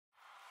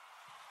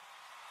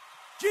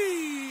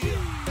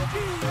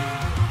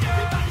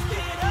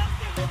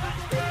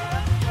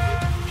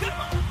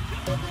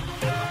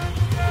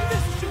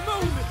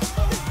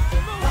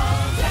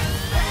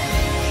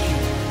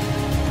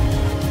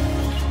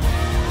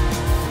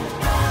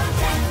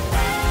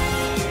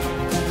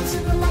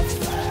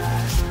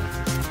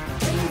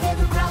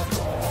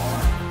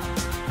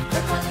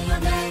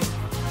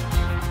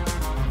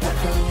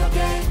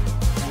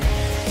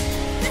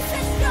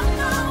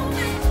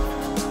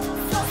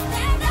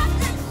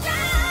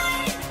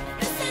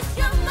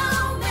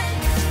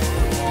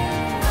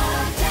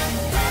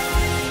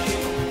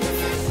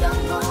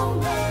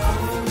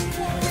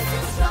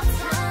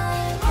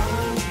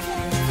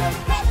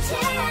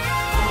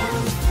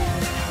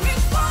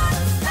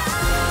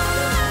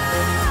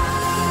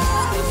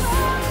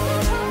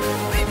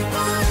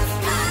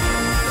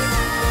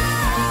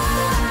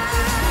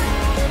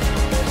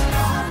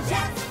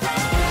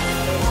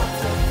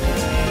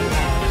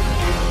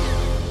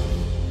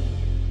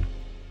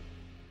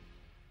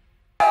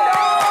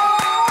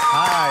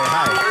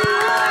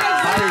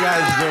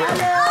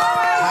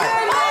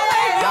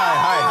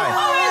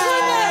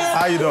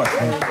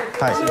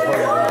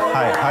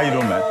Hi, how you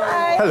doing, man?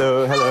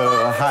 Hello,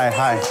 hi.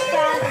 Hi,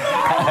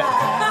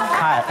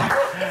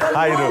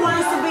 how you doing?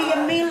 Wants to be a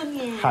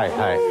millionaire.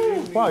 Hi.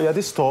 Wow, you're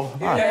this tall.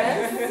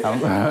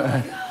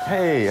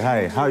 Hey,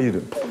 hi, how you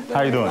doing?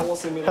 How you doing?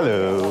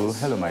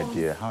 Hello, my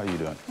dear. How you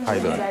doing? How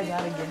you doing?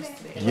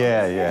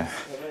 Yeah.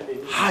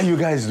 How you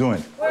guys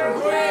doing? We're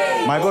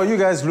great. My God, you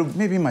guys look.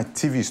 Maybe my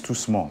TV is too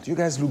small. You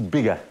guys look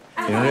bigger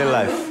in real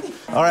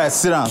life. All right,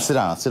 sit down.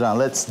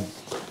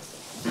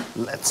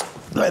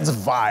 Let's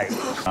vibe.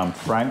 I'm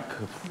Frank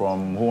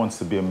from Who Wants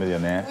to Be a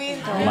Millionaire.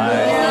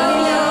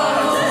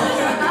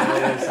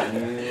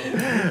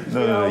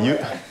 No.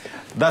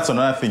 That's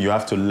another thing you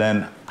have to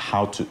learn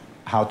how to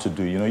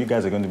do. You know, you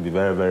guys are going to be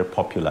very, very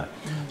popular.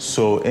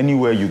 So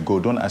anywhere you go,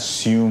 don't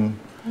assume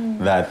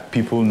that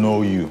people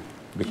know you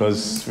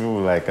because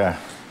you're like,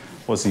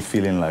 what's he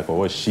feeling like or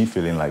what's she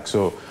feeling like?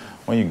 So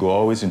when you go,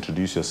 always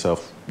introduce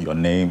yourself, your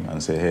name,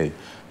 and say, hey,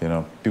 you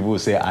know, people will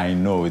say, I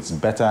know. It's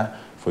better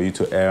for you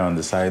to err on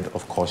the side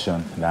of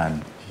caution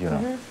than, you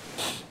know.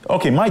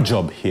 Okay, my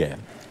job here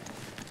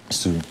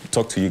is to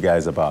talk to you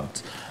guys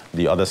about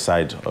the other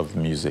side of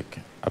music.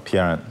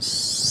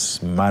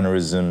 Appearance,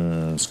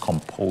 mannerisms,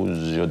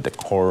 composure,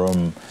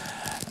 decorum,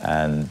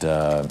 and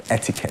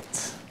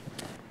etiquette.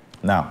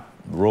 Now,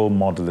 role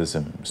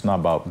modelism, it's not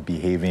about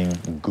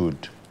behaving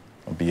good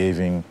or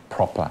behaving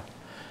proper.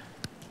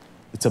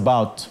 It's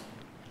about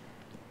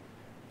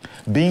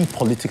being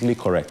politically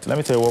correct. Let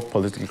me tell you what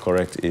politically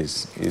correct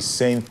is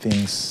saying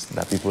things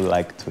that people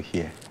like to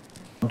hear.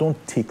 Don't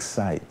take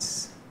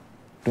sides.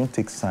 Don't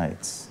take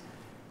sides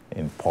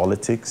in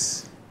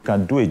politics. You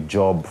can do a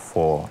job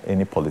for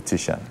any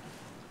politician.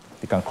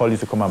 They can call you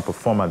to come and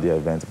perform at the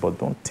event, but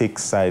don't take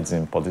sides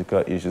in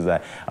political issues.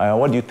 Like,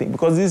 what do you think?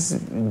 Because these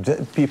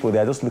people, they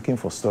are just looking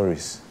for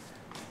stories.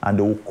 And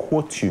they will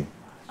quote you.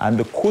 And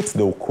the quote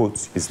they will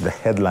quote is the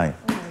headline.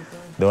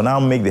 They will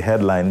now make the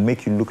headline,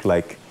 make you look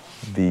like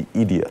the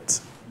idiot.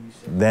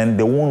 Then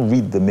they won't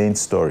read the main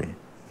story.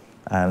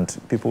 And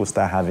people will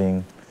start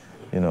having,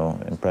 you know,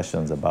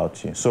 impressions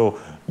about you. So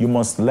you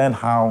must learn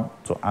how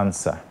to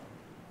answer.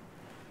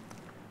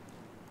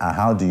 And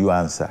how do you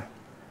answer?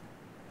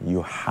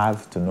 You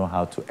have to know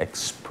how to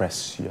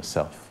express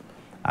yourself.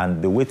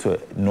 And the way to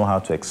know how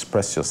to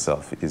express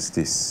yourself is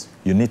this.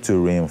 You need to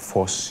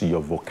reinforce your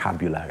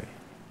vocabulary.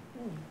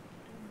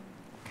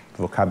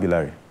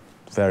 Vocabulary,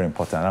 very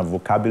important. And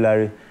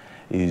vocabulary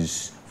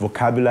is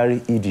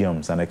vocabulary,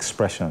 idioms, and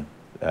expression.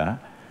 Yeah?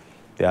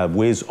 They are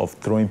ways of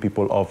throwing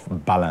people off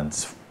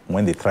balance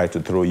when they try to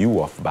throw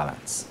you off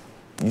balance.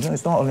 You know,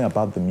 it's not only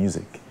about the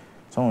music.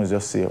 Someone will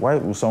just say, why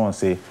will someone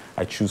say,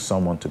 I choose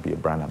someone to be a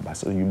brand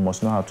ambassador? You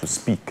must know how to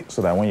speak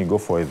so that when you go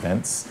for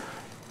events,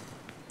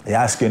 they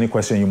ask you any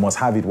question, you must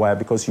have it. Why?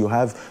 Because you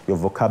have your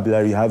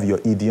vocabulary, you have your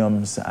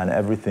idioms and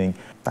everything.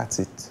 That's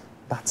it.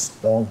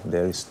 That's all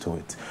there is to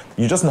it.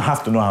 You just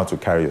have to know how to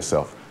carry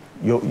yourself.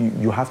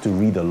 You have to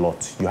read a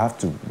lot. You have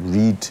to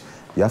read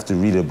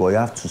a book. You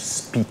have to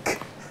speak.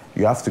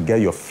 You have to get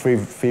your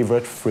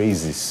favorite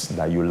phrases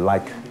that you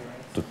like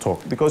to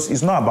talk. Because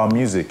it's not about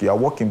music. You are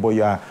working, but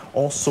you are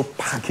also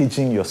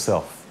packaging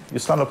yourself. You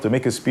stand up to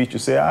make a speech, you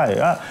say, I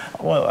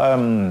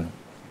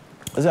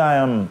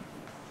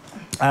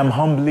am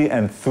humbly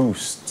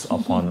enthused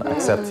upon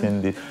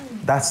accepting this.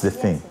 That's the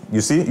thing.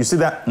 You see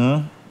that?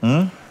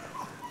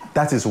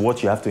 That is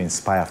what you have to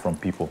inspire from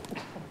people.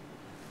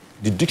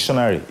 The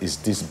dictionary is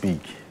this big.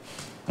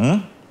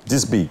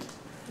 This big.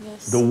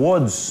 Yes. The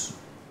words,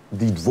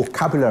 the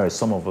vocabulary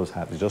some of us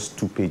have is just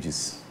 2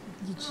 pages.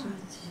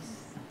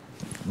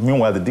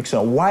 Meanwhile, the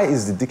dictionary, why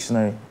is the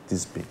dictionary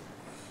this big?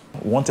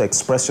 You want to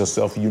express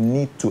yourself, you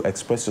need to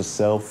express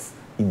yourself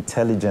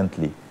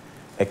intelligently,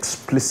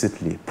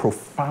 explicitly,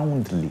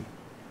 profoundly,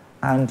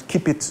 and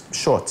keep it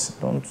short.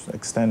 Don't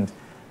extend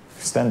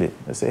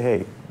it. They say,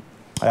 hey,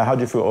 how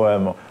do you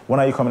feel? When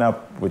are you coming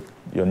up with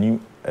your new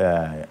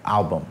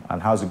album,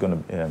 and how's it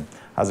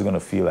gonna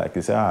feel like?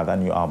 You say, that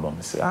new album.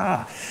 You say,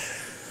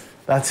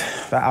 that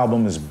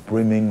album is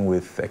brimming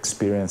with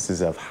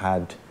experiences I've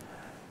had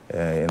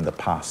in the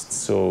past.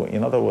 So,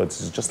 in other words,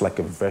 it's just like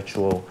a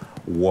virtual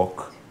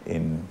walk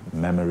in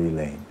memory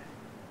lane.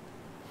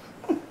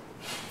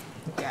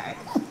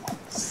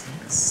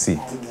 See.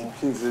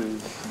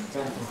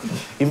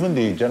 Even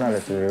the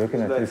journalist were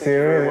looking at you.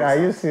 Say, are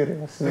you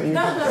serious?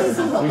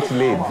 Which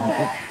lane?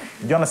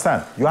 Do you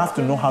understand? You have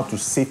to know how to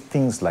say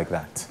things like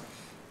that,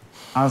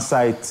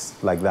 answer it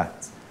like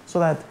that, so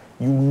that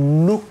you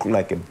look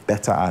like a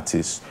better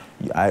artist.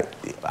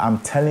 I'm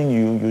telling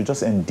you, you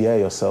just endear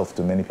yourself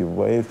to many people.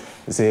 But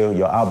if you say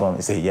your album,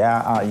 you say,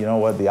 you know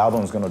what, the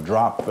album is going to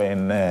drop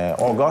in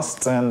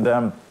August,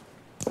 and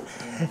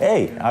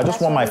hey, I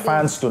just want my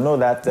fans to know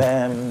that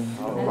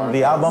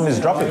the album is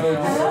dropping.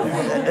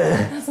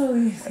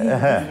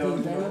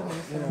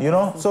 You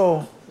know,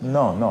 so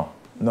no.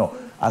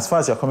 As far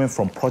as you're coming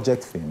from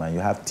Project Fame and you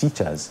have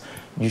teachers,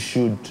 you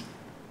should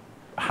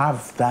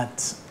have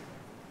that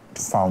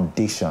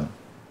foundation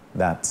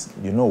that,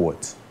 you know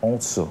what,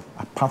 also,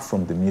 apart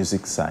from the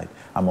music side,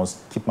 I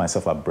must keep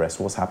myself abreast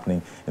of what's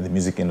happening in the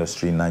music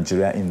industry in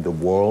Nigeria, in the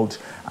world,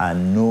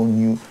 and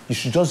you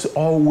should just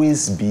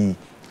always be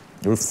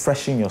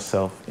refreshing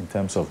yourself in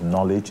terms of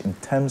knowledge, in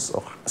terms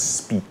of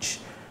speech.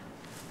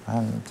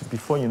 And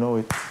before you know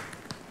it,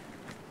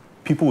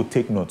 people will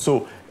take note.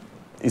 So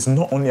it's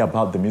not only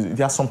about the music.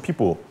 There are some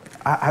people,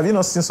 have you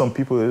not seen some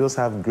people that just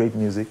have great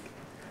music?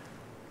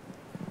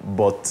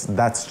 But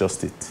that's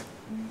just it.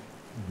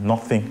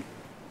 Nothing,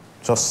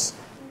 just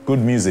good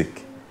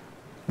music.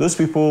 Those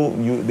people,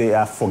 they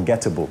are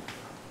forgettable.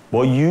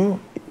 But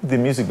the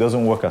music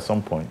doesn't work at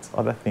some point.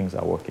 Other things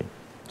are working.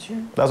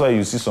 Sure. That's why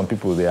you see some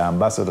people, they are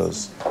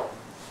ambassadors,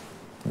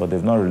 but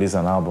they've not released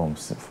an album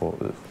for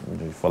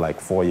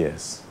like 4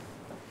 years.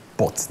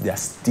 But they're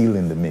still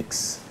in the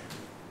mix,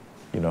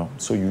 you know?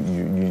 So you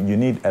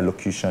need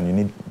elocution, you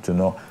need to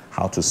know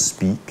how to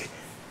speak,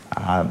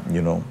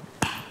 you know,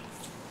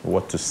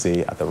 what to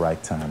say at the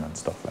right time and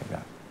stuff like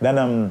that.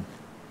 Then,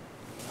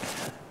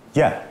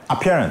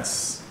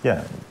 appearance.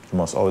 Yeah, you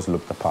must always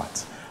look the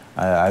part.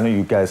 I know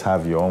you guys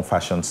have your own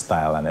fashion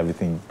style and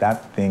everything.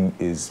 That thing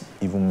is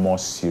even more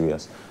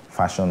serious.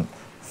 Fashion,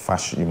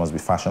 you must be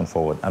fashion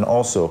forward. And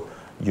also,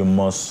 you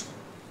must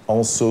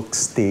also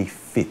stay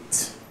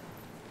fit.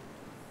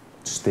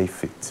 Stay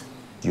fit.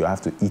 You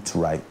have to eat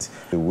right.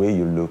 The way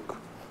you look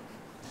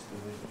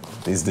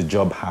is the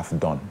job half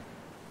done.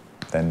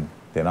 Then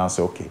I'll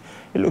say, okay,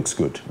 it looks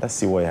good. Let's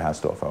see what he has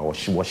to offer, or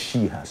what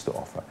she has to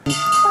offer.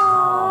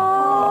 Oh.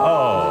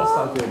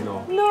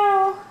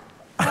 No.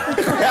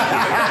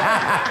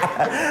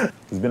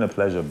 It's been a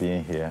pleasure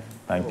being here.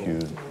 Thank you.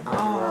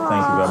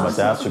 Thank you very much.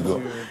 I have to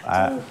go.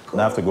 I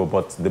have to go,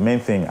 but the main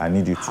thing I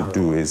need you to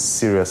do is,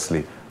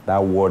 seriously,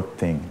 that word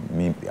thing,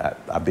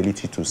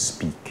 ability to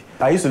speak.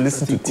 I used to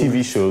listen to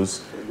TV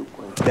shows.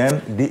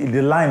 Then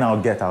the line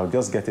I'll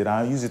just get it.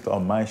 I'll use it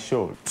on my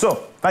show. So,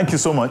 thank you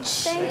so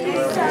much. Thank you,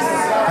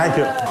 sir. Thank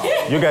you.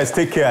 You guys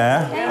take care,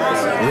 eh?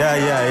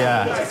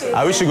 Yeah.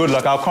 I wish you good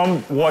luck. I'll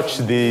come watch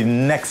the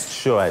next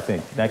show, I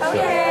think. Next show.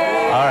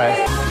 All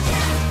right.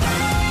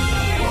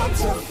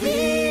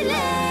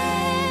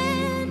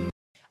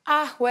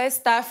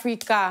 West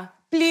Africa,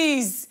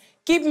 please.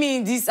 Keep me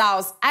in this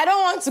house. I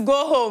don't want to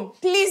go home.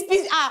 Please,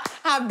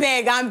 I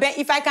beg.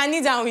 If I can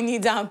kneel down, we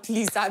kneel down.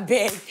 Please, I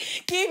beg.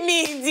 Keep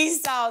me in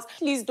this house.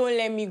 Please don't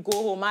let me go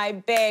home. I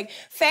beg.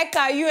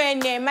 Feka,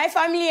 UNM, my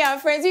family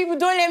and friends, people,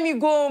 don't let me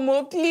go home.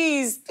 Oh,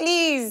 please.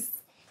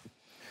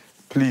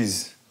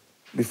 Please,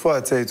 before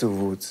I tell you to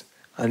vote,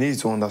 I need you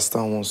to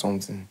understand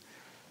something.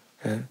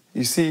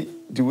 You see,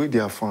 the way they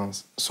are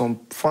fans, some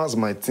fans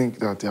might think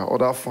that there are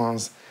other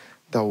fans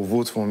that will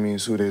vote for me,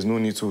 so there's no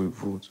need to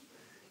vote.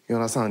 You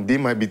understand? They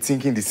might be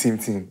thinking the same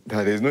thing,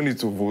 that there's no need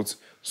to vote,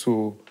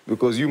 so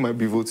because you might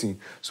be voting.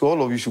 So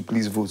all of you should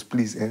please vote,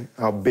 please,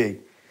 I'll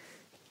beg.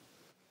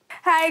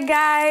 Hi,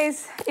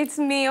 guys. It's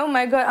me. Oh,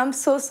 my God. I'm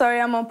so sorry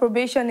I'm on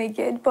probation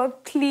again,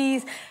 but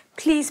please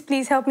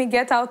help me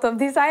get out of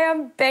this. I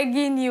am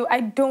begging you.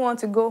 I don't want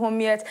to go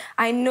home yet.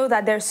 I know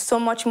that there's so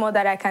much more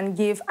that I can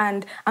give,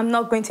 and I'm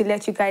not going to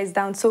let you guys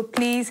down. So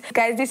please,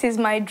 guys, this is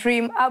my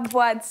dream.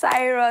 Abwad,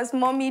 Cyrus,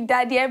 Mommy,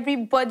 Daddy,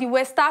 everybody,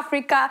 West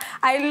Africa,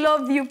 I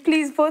love you.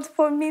 Please vote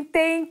for me.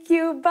 Thank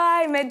you.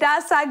 Bye.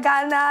 Medasa,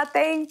 Ghana.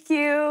 Thank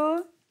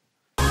you.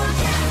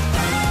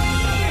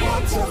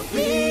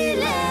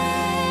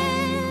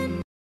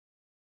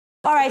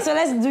 All right, so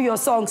let's do your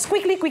songs.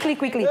 Quickly.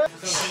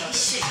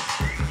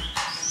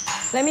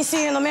 Let me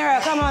see you in the mirror.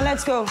 Come on,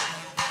 let's go.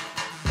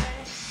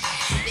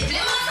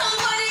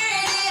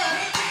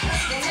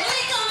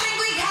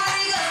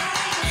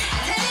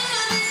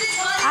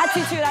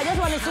 Attitude, I just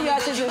want to see your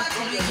attitude.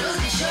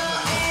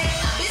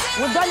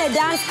 We've done a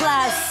dance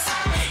class.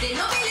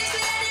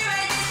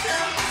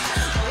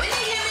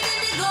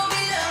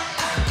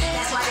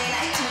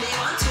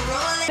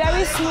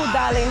 Very smooth,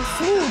 darling.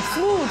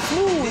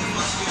 Smooth.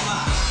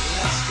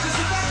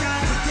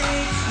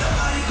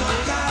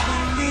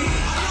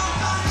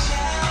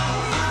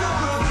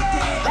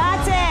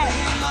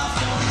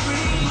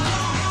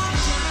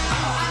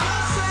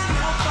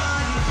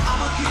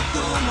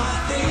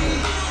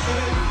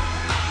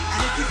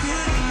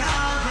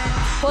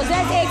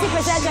 Possess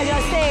 80% of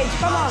your stage.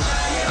 Come on.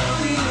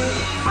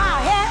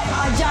 Ah,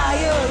 yeah.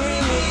 Ajayo.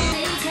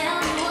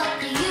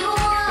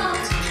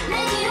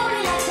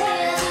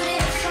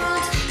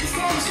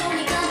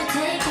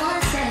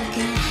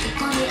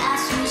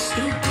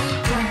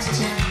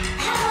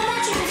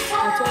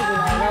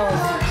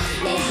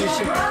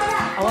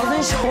 I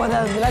wasn't sure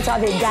that's how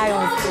they die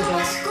on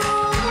stage.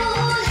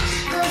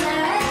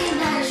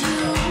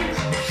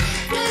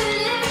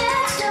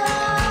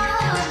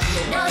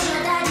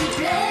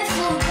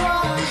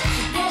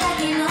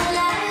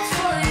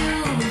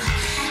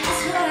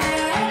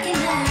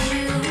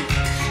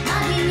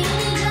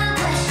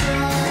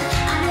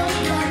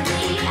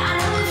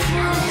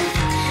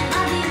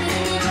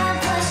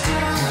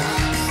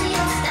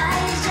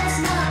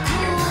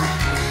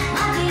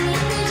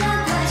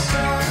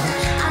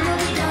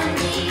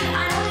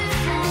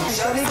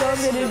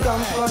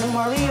 Come for the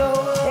Mario,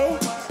 eh?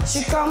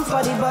 She come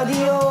for the body,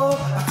 oh.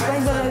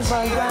 Friends on the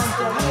front,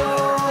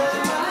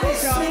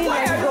 sweet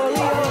like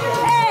Oreo.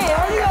 Hey,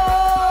 Oreo!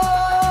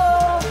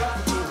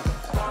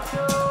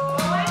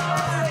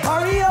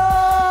 Oreo!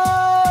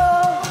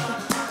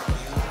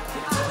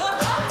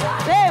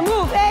 Hey,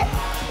 move, eh?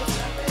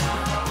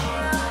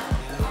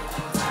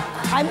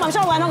 I'm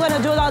sure we're not going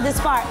to do all this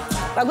part.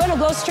 We're going to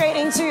go straight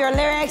into your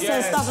lyrics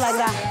and stuff like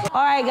that.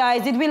 All right,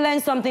 guys, did we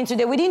learn something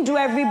today? We didn't do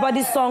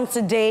everybody's song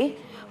today.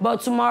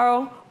 But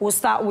tomorrow, we'll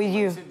start with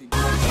you.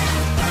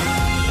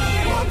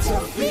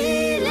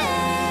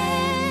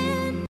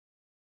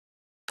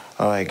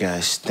 All right,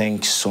 guys,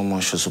 thanks so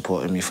much for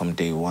supporting me from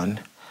day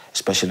one,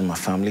 especially my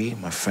family,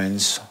 my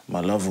friends,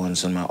 my loved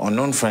ones, and my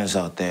unknown friends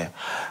out there.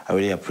 I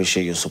really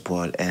appreciate your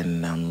support,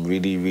 and I'm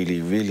really,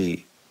 really,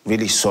 really,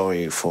 really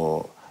sorry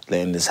for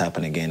letting this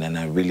happen again, and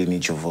I really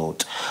need your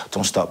vote.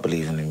 Don't stop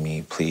believing in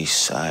me,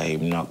 please.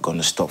 I'm not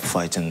gonna stop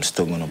fighting. I'm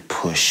still gonna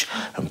push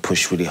and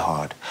push really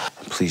hard.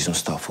 And please don't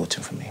stop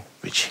voting for me,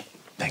 Richie.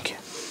 Thank you.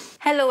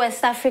 Hello,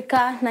 West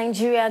Africa,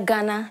 Nigeria,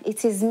 Ghana.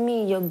 It is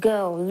me, your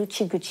girl,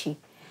 Luchi Gucci.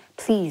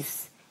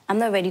 Please, I'm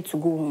not ready to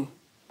go home.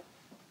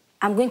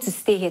 I'm going to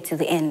stay here till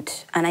the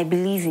end, and I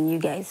believe in you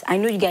guys. I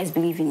know you guys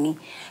believe in me.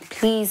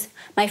 Please,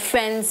 my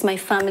friends, my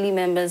family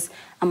members,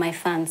 and my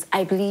fans,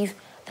 I believe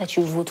that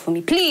you vote for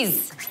me.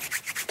 Please,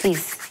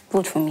 please,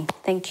 vote for me.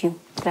 Thank you.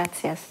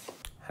 Gracias.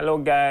 Hello,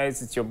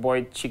 guys. It's your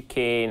boy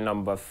Chike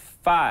number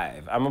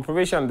 5. I'm on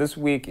probation. This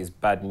week is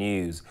bad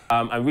news.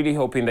 I'm really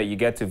hoping that you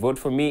get to vote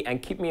for me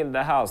and keep me in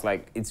the house.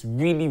 Like, it's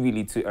really,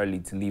 really too early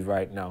to leave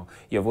right now.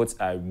 Your votes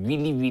are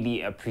really,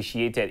 really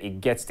appreciated.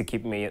 It gets to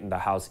keep me in the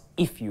house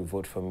if you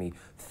vote for me.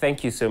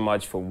 Thank you so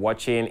much for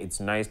watching. It's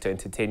nice to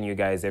entertain you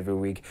guys every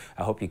week.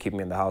 I hope you keep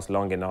me in the house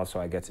long enough so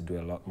I get to do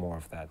a lot more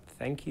of that.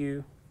 Thank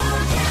you.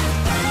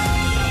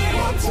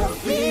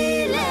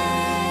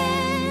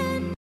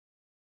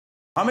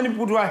 How many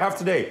people do I have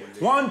today?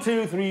 1,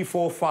 2, 3,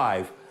 4,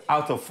 5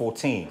 out of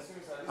 14.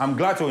 I'm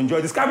glad to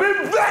enjoy this.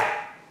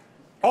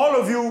 All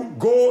of you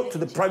go to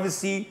the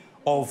privacy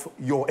of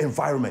your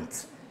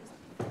environment.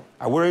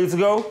 Are we ready to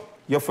go?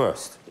 You're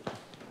first.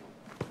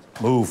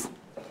 Move.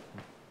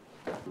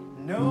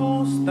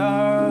 No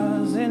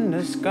stars in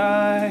the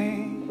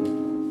sky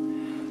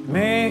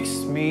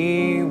makes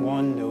me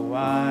wonder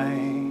why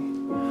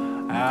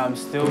I'm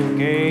still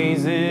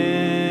gazing.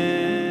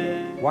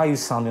 Why are you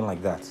sounding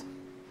like that?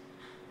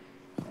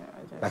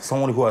 Like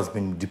someone who has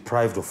been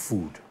deprived of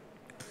food.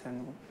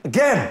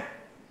 Again!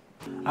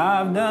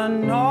 I've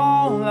done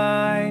all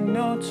I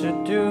know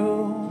to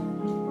do,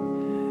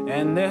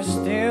 and there's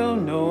still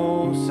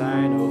no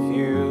sign of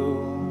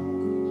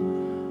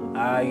you.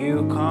 Are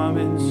you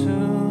coming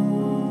soon?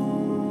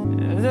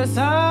 The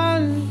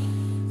sun.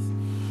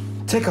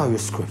 Take out your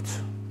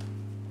script.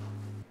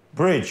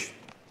 Bridge.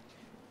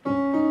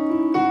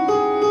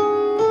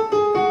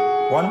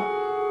 1,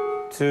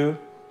 2,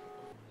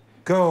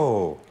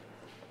 go.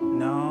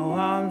 Now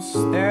I'm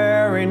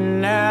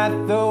staring at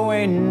the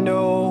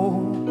window,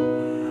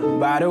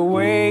 but the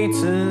wait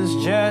has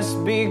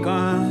just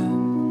begun,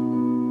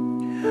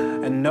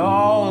 and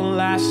all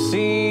I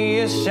see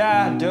is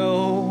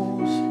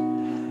shadows,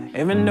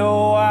 even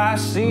though I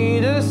see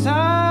the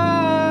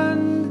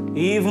sun.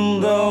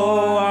 Even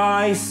though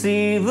I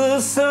see the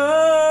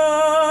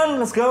sun.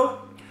 Let's go.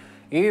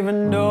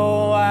 Even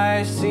though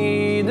I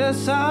see the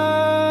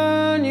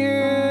sun,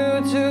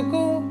 you took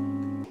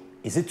away.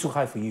 Is it too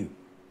high for you?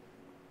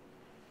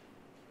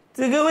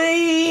 Take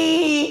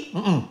away.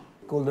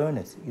 Go learn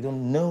it. You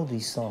don't know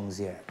these songs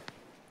yet.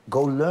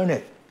 Go learn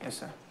it. Yes,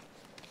 sir.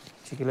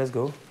 Chiki, let's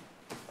go.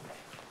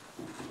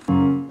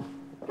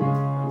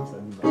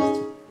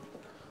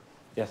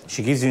 Yes.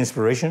 She gives you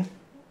inspiration.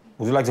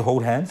 Would you like to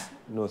hold hands?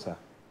 No, sir.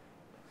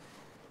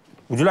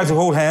 Would you like to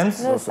hold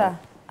hands? No, sir.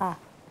 Ah.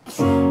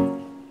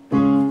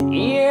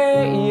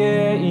 Yeah,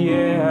 yeah,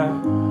 yeah.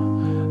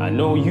 I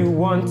know you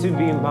want to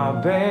be my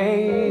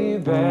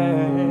baby.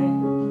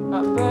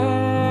 My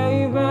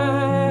baby.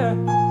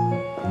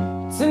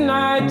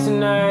 Tonight,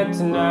 tonight,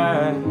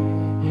 tonight,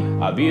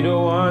 I'll be the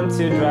one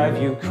to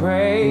drive you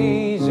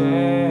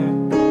crazy.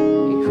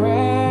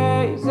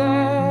 Crazy.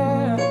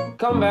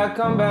 Come back,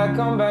 come back,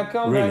 come back,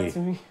 come Really? back to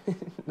me.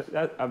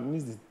 I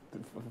missed the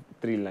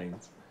 3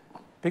 lines.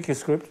 Pick your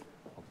script.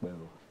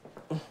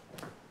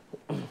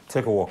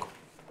 Take a walk.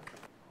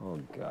 Oh,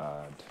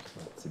 God.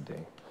 Not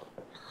today.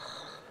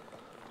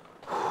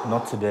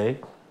 Not today.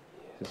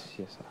 Yes,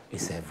 yes, sir.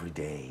 It's every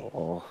day.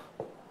 Oh.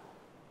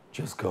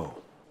 Just go.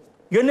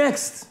 You're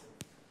next.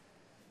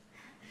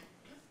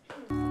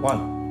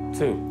 1,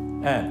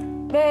 2,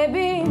 and.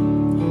 Baby,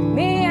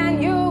 me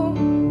and you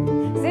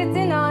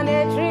sitting on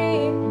a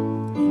tree.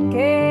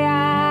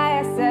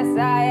 K-I-S-S-I-N-G.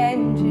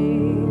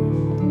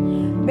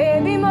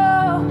 Baby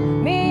Mo,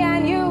 me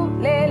and you,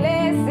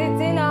 Lele,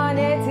 sitting on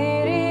a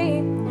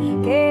tree.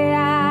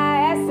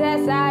 K-I-S-S-I-N-G.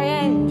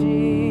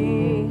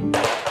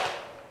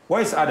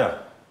 Where's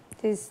Ada?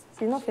 She's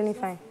not feeling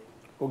fine.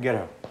 Go get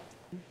her.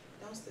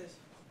 Downstairs.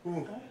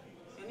 Who?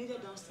 I need her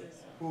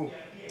downstairs. Who?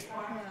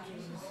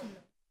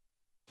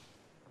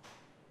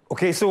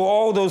 Okay, so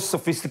all those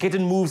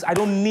sophisticated moves, I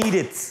don't need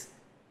it.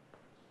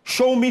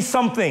 Show me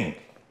something.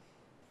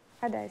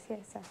 Ada is here,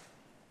 sir.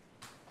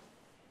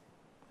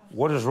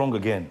 What is wrong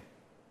again?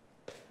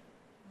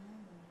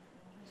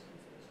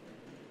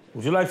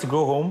 Would you like to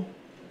go home?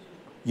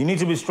 You need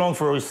to be strong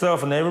for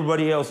yourself and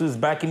everybody else who's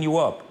backing you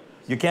up.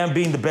 You can't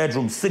be in the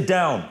bedroom. Sit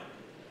down.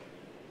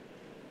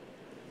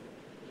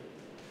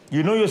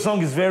 You know your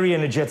song is very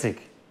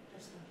energetic.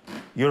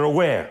 You're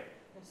aware.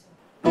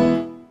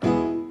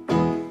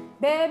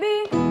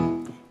 Baby.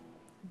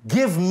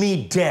 Give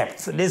me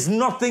depth. There's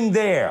nothing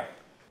there.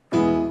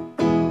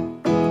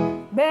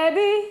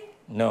 Baby.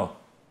 No.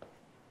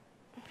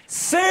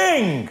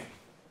 Sing!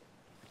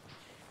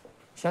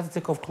 She has to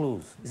take off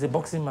clothes. It's a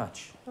boxing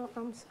match. Oh,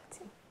 I'm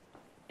sweating.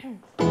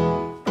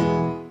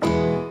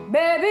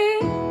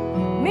 Baby,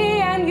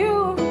 me and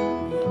you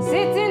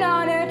sitting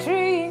on a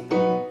tree.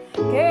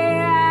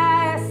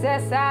 K-I-S-S-I-N-G.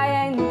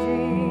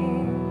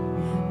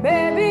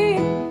 Baby.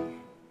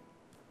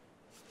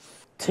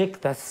 Take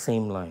that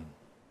same line.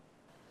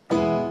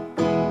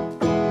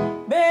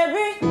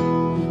 Baby,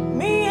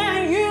 me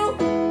and you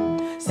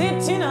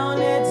sitting on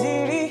a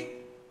tree.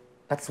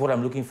 That's what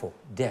I'm looking for.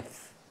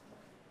 Depth.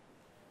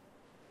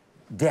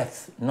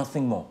 Depth,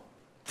 nothing more.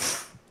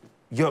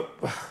 You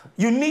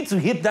need to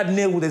hit that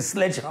nail with a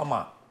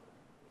sledgehammer.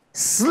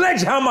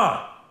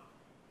 Sledgehammer!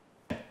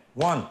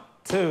 1,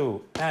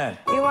 2, and.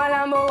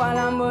 Iwalambo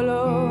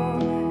walambolo,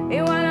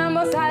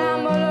 Iwalambo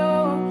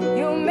salambolo.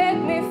 You make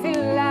me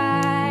feel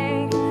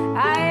like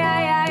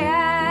ay.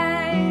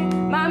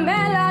 My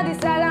melody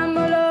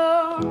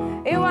salambolo,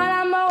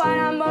 Iwalambo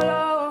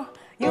walambolo.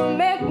 You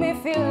make me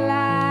feel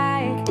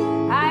like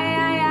ay.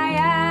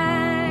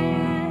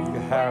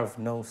 You have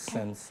no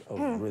sense of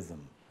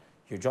rhythm.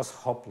 You just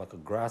hop like a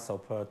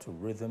grasshopper to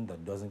rhythm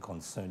that doesn't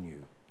concern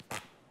you.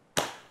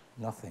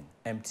 Nothing,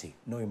 empty,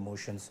 no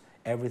emotions,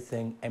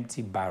 everything,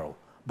 empty barrel.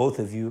 Both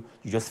of you,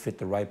 you just fit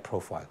the right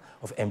profile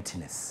of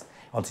emptiness.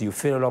 Until you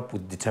fill it up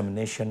with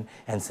determination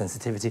and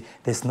sensitivity,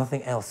 there's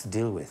nothing else to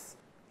deal with.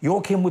 You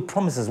all came with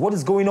promises. What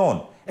is going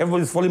on?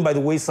 Everybody's falling by the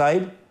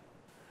wayside?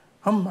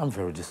 I'm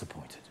very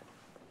disappointed.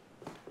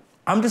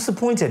 I'm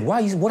disappointed.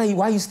 Why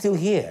are you still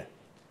here?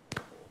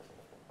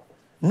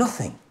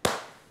 Nothing.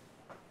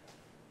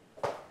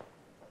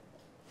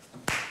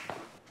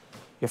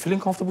 You're feeling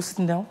comfortable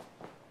sitting down?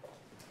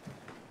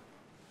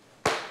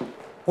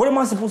 What am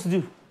I supposed to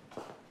do?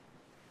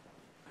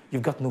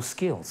 You've got no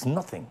skills,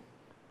 nothing.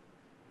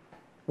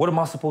 What am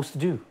I supposed to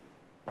do?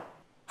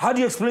 How do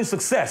you explain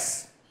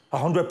success?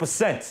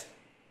 100%.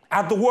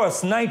 At the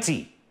worst,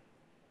 90.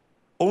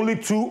 Only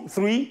 2,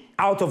 3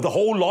 out of the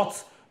whole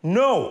lot?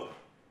 No.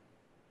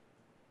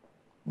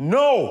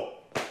 No.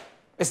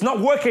 It's not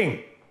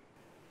working.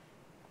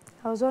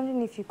 I was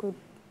wondering if you could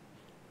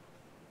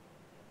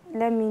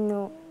let me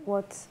know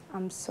what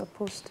I'm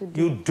supposed to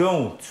do. You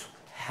don't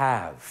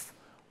have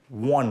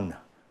 1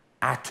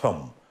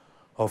 atom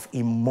of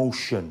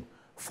emotion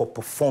for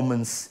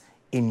performance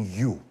in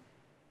you.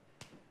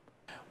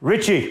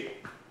 Richie.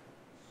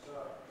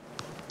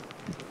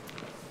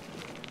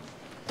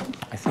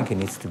 I think he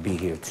needs to be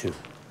here too.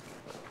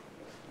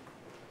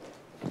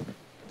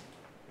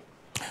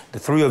 The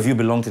 3 of you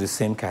belong to the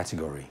same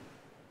category.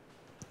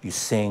 You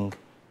sing,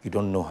 you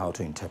don't know how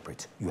to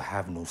interpret. You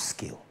have no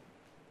skill.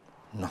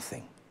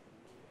 Nothing.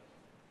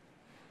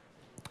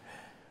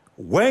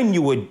 When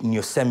you were in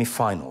your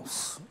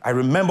semifinals, I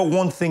remember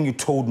one thing you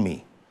told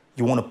me.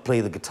 You want to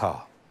play the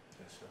guitar.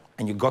 Yes, sir.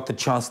 And you got the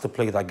chance to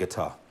play that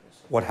guitar. Yes,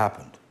 sir. What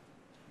happened?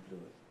 Blew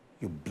it.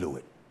 You blew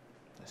it.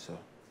 Yes, sir.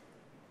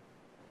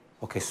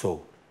 Okay,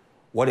 so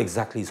what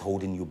exactly is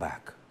holding you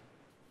back?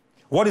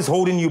 What is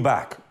holding you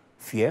back?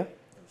 Fear?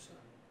 Yes, sir.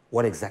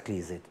 What exactly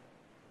is it?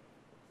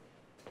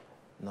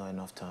 Not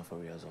enough time for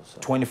rehearsal, sir.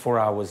 24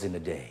 hours in a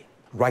day.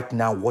 Right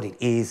now, what it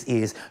is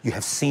you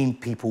have seen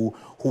people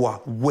who are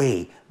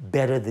way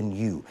better than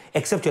you,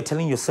 except you're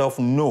telling yourself,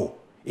 no,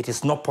 it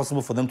is not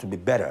possible for them to be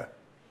better.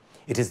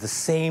 It is the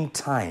same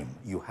time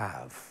you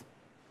have,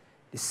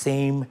 the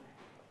same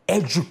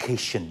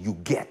education you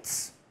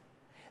get.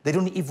 They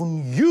don't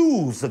even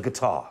use the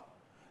guitar.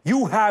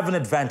 You have an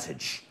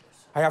advantage.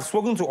 I have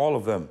spoken to all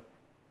of them.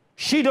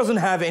 She doesn't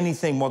have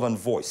anything more than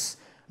voice.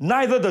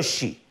 Neither does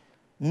she.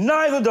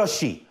 Neither does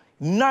she.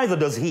 Neither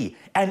does he.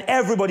 And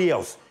everybody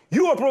else.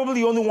 You are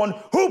probably the only one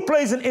who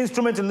plays an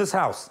instrument in this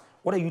house.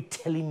 What are you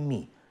telling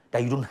me?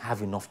 That you don't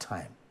have enough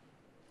time?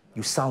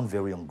 You sound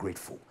very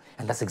ungrateful.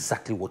 And that's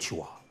exactly what you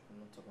are. I'm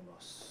not talking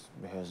about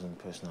rehearsing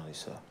personally,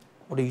 sir.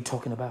 What are you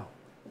talking about?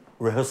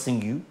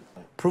 Rehearsing you?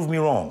 Prove me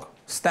wrong.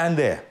 Stand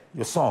there.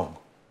 Your song.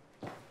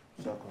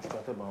 Sir, I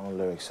constructed my own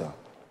lyrics, sir.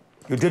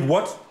 You did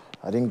what?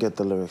 I didn't get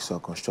the lyrics, sir. I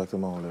constructed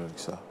my own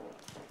lyrics, sir.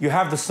 You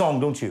have the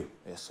song, don't you?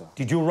 Yes, sir.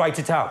 Did you write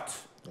it out?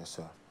 Yes,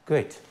 sir.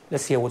 Great.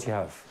 Let's hear what you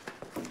have.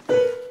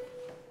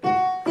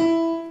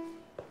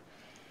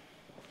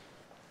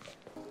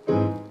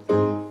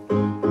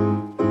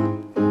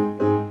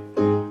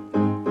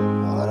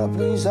 Lord,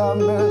 please have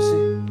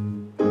mercy.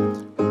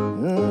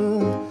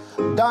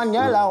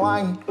 Daniela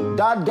wine,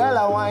 that girl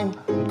a wine,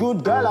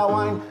 good girl a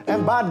wine,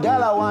 and bad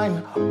girl a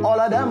wine. All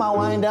of them a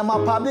wine, them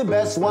a probably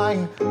best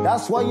wine.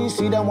 That's why you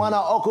see them wanna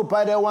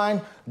occupy the wine.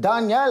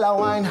 Daniela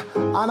wine,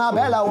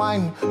 Annabella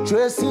wine,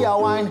 Tracy a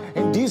wine,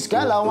 and this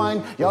girl a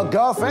wine. Your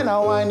girlfriend a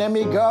wine, and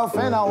me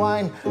girlfriend a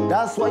wine.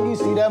 That's why you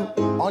see them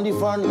on the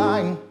front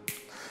line.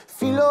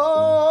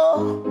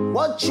 Philo,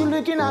 what you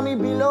looking at me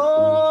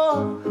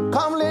below?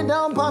 Come lay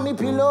down on me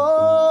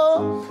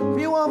pillow.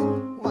 Be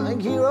one my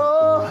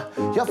hero.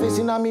 You're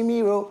facing at me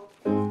mirror.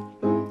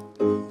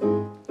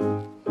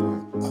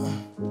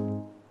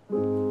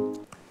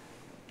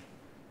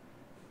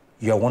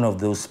 You're one of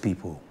those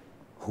people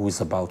who is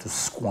about to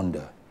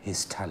squander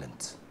his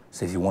talent.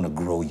 So if you want to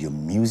grow your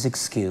music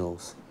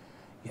skills,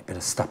 you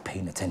better start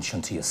paying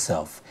attention to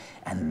yourself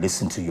and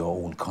listen to your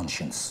own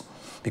conscience.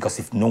 Because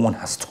if no one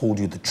has told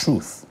you the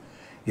truth,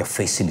 you're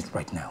facing it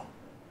right now.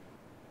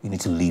 You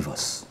need to leave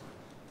us.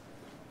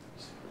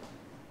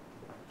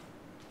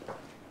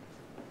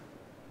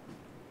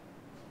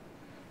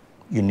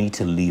 You need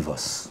to leave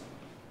us.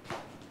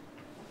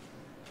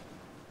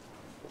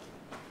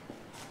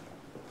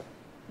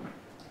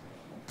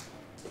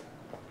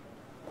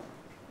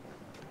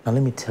 Now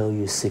let me tell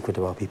you a secret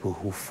about people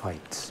who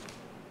fight.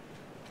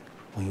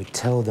 When you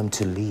tell them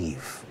to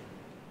leave,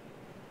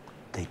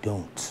 they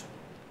don't.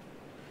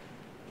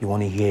 You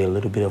want to hear a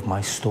little bit of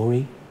my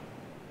story?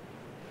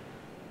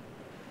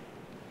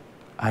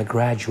 I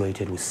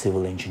graduated with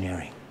civil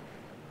engineering.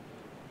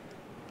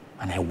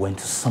 And I went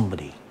to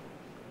somebody,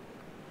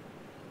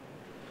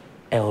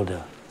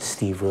 Elder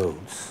Steve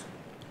Rhodes,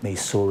 may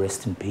his soul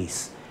rest in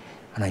peace,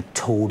 and I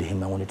told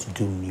him I wanted to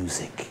do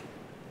music.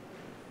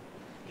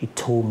 He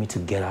told me to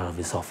get out of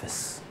his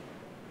office.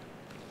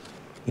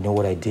 You know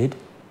what I did?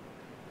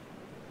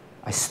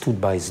 I stood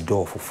by his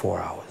door for 4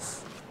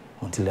 hours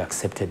until he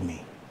accepted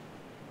me.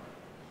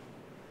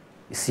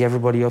 You see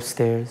everybody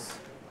upstairs?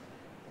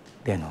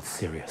 They're not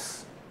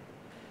serious.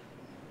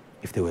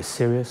 If they were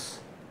serious,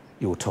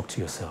 you would talk to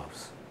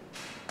yourselves.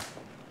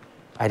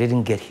 I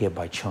didn't get here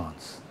by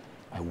chance.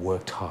 I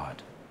worked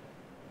hard,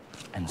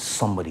 and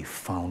somebody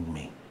found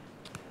me.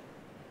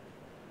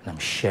 And I'm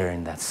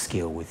sharing that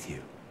skill with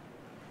you.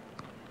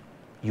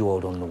 You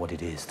all don't know what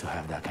it is to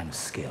have that kind of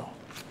skill.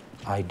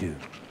 I do.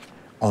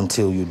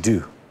 Until you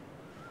do,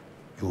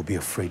 you will be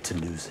afraid to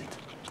lose it.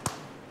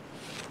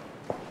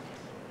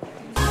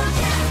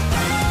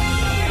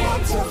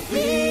 What's a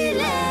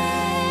feeling?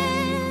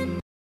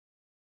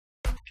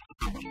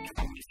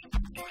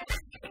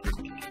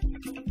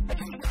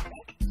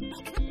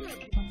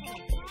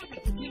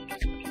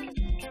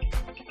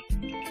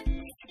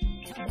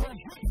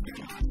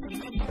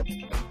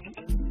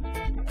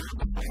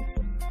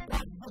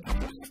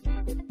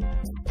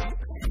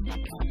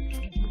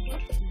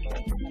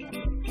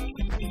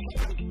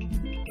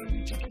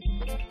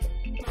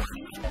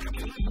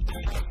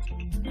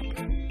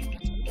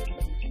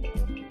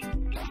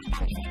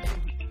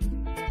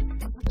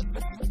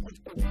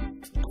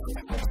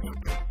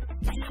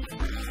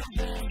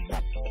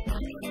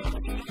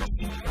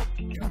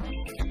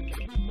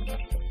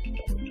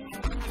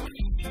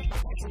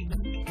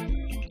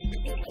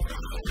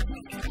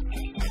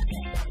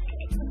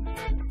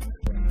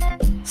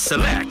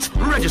 Select,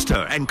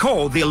 register, and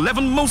call the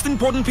 11 most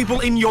important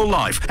people in your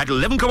life at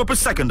 11 kobo per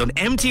second on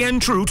MTN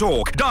True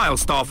Talk. Dial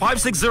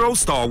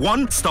 *560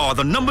 *1 *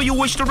 the number you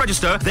wish to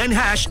register, then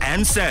hash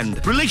and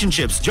send.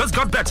 Relationships just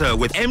got better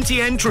with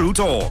MTN True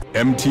Talk.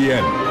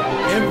 MTN,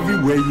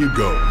 everywhere you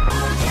go.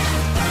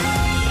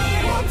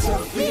 What's a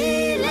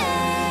feeling?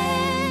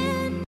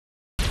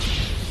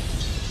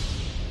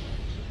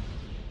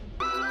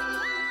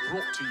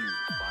 Brought to you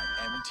by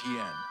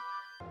MTN.